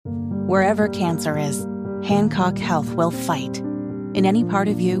Wherever cancer is, Hancock Health will fight. In any part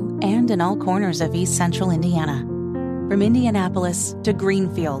of you and in all corners of East Central Indiana. From Indianapolis to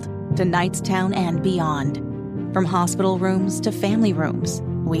Greenfield to Knightstown and beyond. From hospital rooms to family rooms,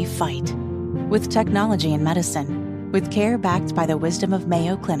 we fight. With technology and medicine, with care backed by the wisdom of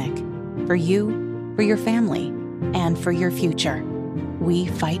Mayo Clinic. For you, for your family, and for your future. We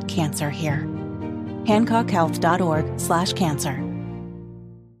fight cancer here. HancockHealth.org/cancer.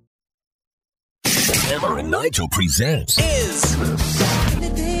 Hammer and Nigel presents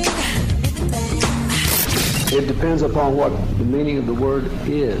It depends upon what the meaning of the word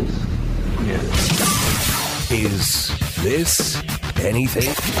is. Is this anything?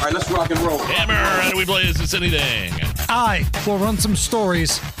 All right, let's rock and roll. Hammer, how do we play Is This Anything? I will run some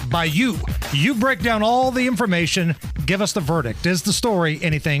stories by you. You break down all the information, give us the verdict. Is the story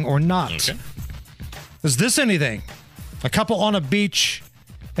anything or not? Okay. Is this anything? A couple on a beach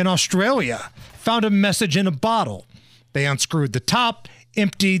in Australia found a message in a bottle. They unscrewed the top,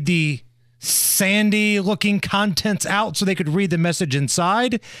 emptied the sandy-looking contents out so they could read the message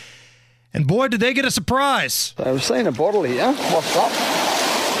inside. And boy, did they get a surprise. So I've seen a bottle here, washed up.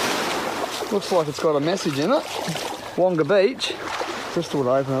 Looks like it's got a message in it. Wonga Beach. Crystal would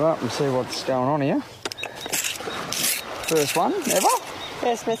open it up and see what's going on here. First one, ever.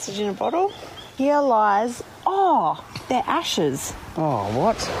 First message in a bottle. Here lies, they're ashes. Oh,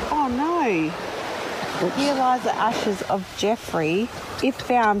 what? Oh no. Oops. Here lies the ashes of Jeffrey. If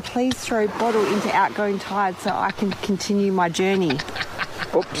found, please throw bottle into outgoing tide so I can continue my journey.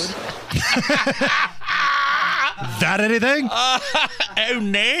 Oops. That anything? Oh,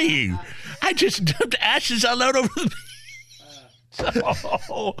 no. I just dumped ashes all over the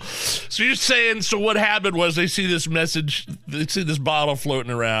So you're saying, so what happened was they see this message, they see this bottle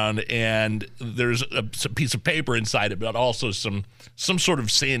floating around, and there's a piece of paper inside it, but also some sort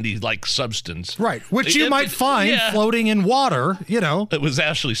of sandy-like substance. Right, which you might find floating in water, you know. It was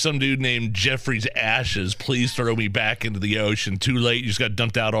actually some dude named Jeffrey's ashes. Please throw me back into the ocean. Too late. You just got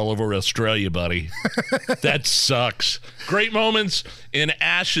dumped out all over Australia, buddy. That sucks. Great moments in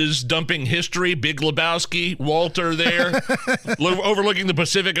ashes dumping history. Big Lebowski, Walter there, overlooking the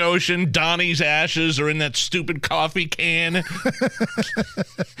Pacific Ocean. Donnie's ashes are in that stupid coffee can.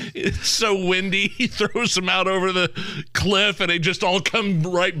 It's so windy. He throws them out over the cliff, and they just all come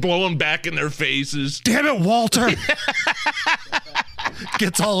right blowing back in their faces. Damn it, Walter.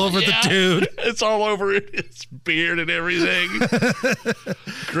 Gets all over the dude. It's all over his beard and everything.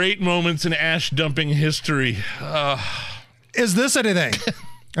 Great moments in ash dumping history. Is this anything?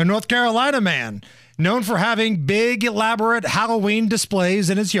 A North Carolina man known for having big, elaborate Halloween displays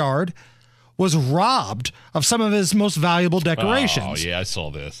in his yard was robbed of some of his most valuable decorations. Oh, yeah, I saw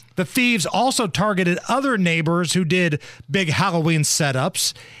this. The thieves also targeted other neighbors who did big Halloween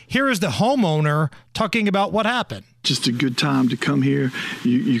setups. Here is the homeowner talking about what happened. Just a good time to come here.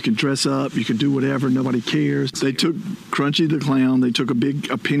 You can dress up, you can do whatever, nobody cares. They took Crunchy the Clown, they took a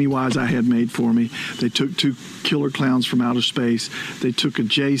Pennywise I had made for me. They took 2 killer clowns from outer space. They took a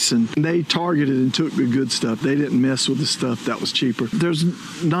Jason. They targeted and took the good stuff. They didn't mess with the stuff that was cheaper.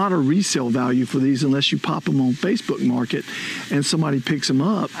 There's not a resale value for these unless you pop them on Facebook Market and somebody picks them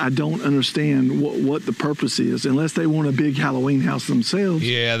up. I don't understand what the purpose is unless they want a big Halloween house themselves.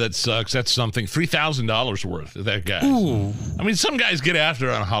 Yeah, that sucks. That's something. $3,000 worth of that guy. Ooh. I mean, some guys get after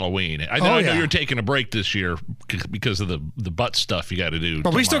it on Halloween. I know you're taking a break this year because of the butt stuff you got to do.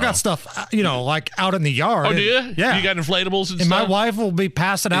 But we still got stuff, like out in the yard. Oh, do you? Yeah. You got inflatables and stuff? My wife will be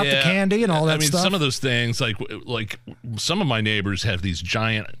passing out the candy and all that stuff. Some of those things, like some of my neighbors have these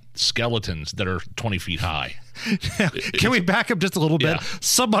giant skeletons that are 20 feet high. Can we back up just a little bit? Yeah.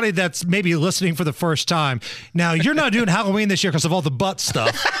 Somebody that's maybe listening for the first time. Now, you're not doing Halloween this year because of all the butt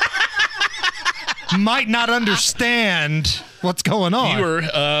stuff. Might not understand what's going on. You are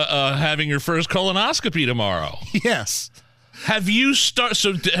having your first colonoscopy tomorrow. Yes. Have you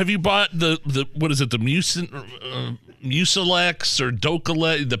have you bought the what is it, the Mucilex or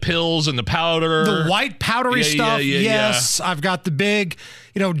Docale, the pills and the powder? The white powdery stuff? Yes. I've got the big,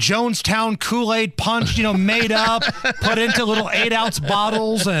 Jonestown Kool-Aid punch, made up, put into little 8-ounce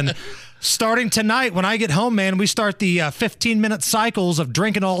bottles. And starting tonight, when I get home, man, we start the 15-minute cycles of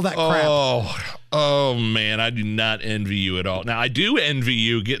drinking all that crap. Oh, man, I do not envy you at all. Now, I do envy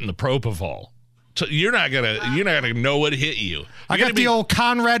you getting the propofol. So you're not gonna know what hit you. I got the old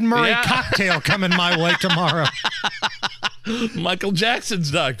Conrad Murray cocktail coming my way tomorrow. Michael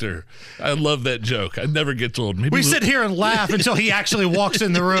Jackson's doctor. I love that joke. I never get told. We sit here and laugh until he actually walks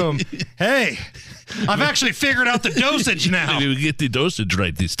in the room. Hey, I've actually figured out the dosage now. You get the dosage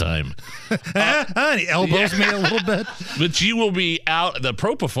right this time. He elbows me a little bit. But you will be out the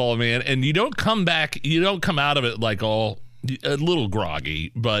propofol, man, and you don't come out of it like all a little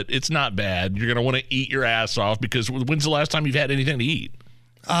groggy, but it's not bad. You're going to want to eat your ass off because when's the last time you've had anything to eat?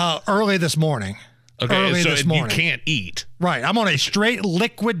 Early this morning. Okay, so you can't eat. Right. I'm on a straight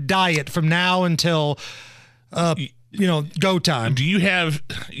liquid diet from now until, go time.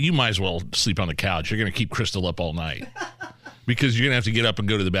 You might as well sleep on the couch. You're going to keep Crystal up all night because you're going to have to get up and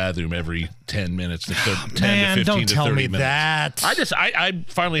go to the bathroom every 10 minutes, to 10 to 15 don't to 30 tell me minutes. that. I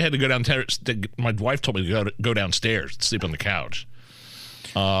finally had to go downstairs. My wife told me to go downstairs and sleep on the couch.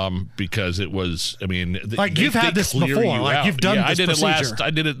 Because it was, you've had this before, like you've done this procedure. I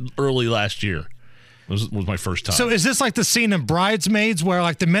did it early last year. Was my first time. So is this like the scene in Bridesmaids where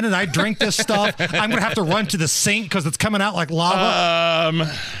like the minute I drink this stuff, I'm going to have to run to the sink because it's coming out like lava?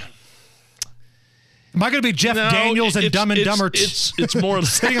 Am I going to be Jeff Daniels and Dumb and Dumber? It's more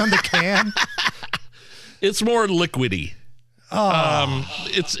sitting on the can. It's more liquidy.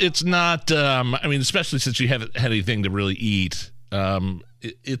 It's not. Especially since you haven't had anything to really eat.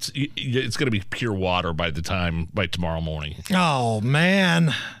 It's going to be pure water by tomorrow morning. Oh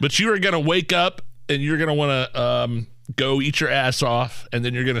man! But you are going to wake up and you're going to want to go eat your ass off, and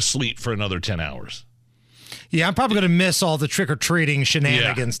then you're going to sleep for another 10 hours. Yeah, I'm probably going to miss all the trick-or-treating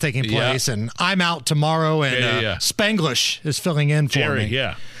shenanigans taking place, and I'm out tomorrow, and Spanglish is filling in for Jerry, me.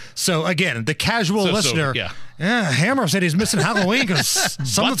 Yeah. So, again, the casual listener, Hammer said he's missing Halloween because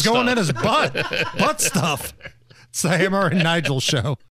something's going in his butt. Butt stuff. It's the Hammer and Nigel Show.